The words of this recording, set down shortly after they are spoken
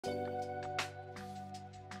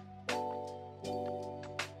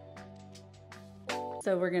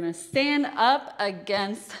So we're gonna stand up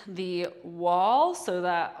against the wall so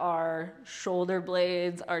that our shoulder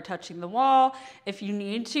blades are touching the wall. If you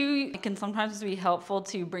need to, it can sometimes be helpful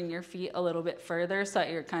to bring your feet a little bit further so that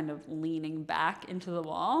you're kind of leaning back into the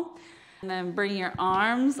wall. And then bring your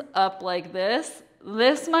arms up like this.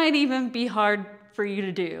 This might even be hard for you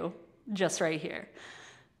to do, just right here.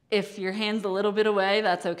 If your hand's a little bit away,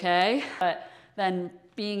 that's okay. But then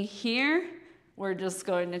being here, we're just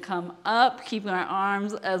going to come up, keeping our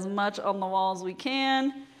arms as much on the wall as we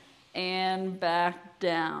can, and back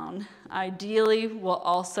down. Ideally, we'll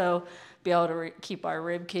also be able to keep our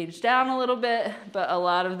rib cage down a little bit, but a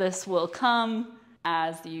lot of this will come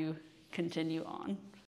as you continue on.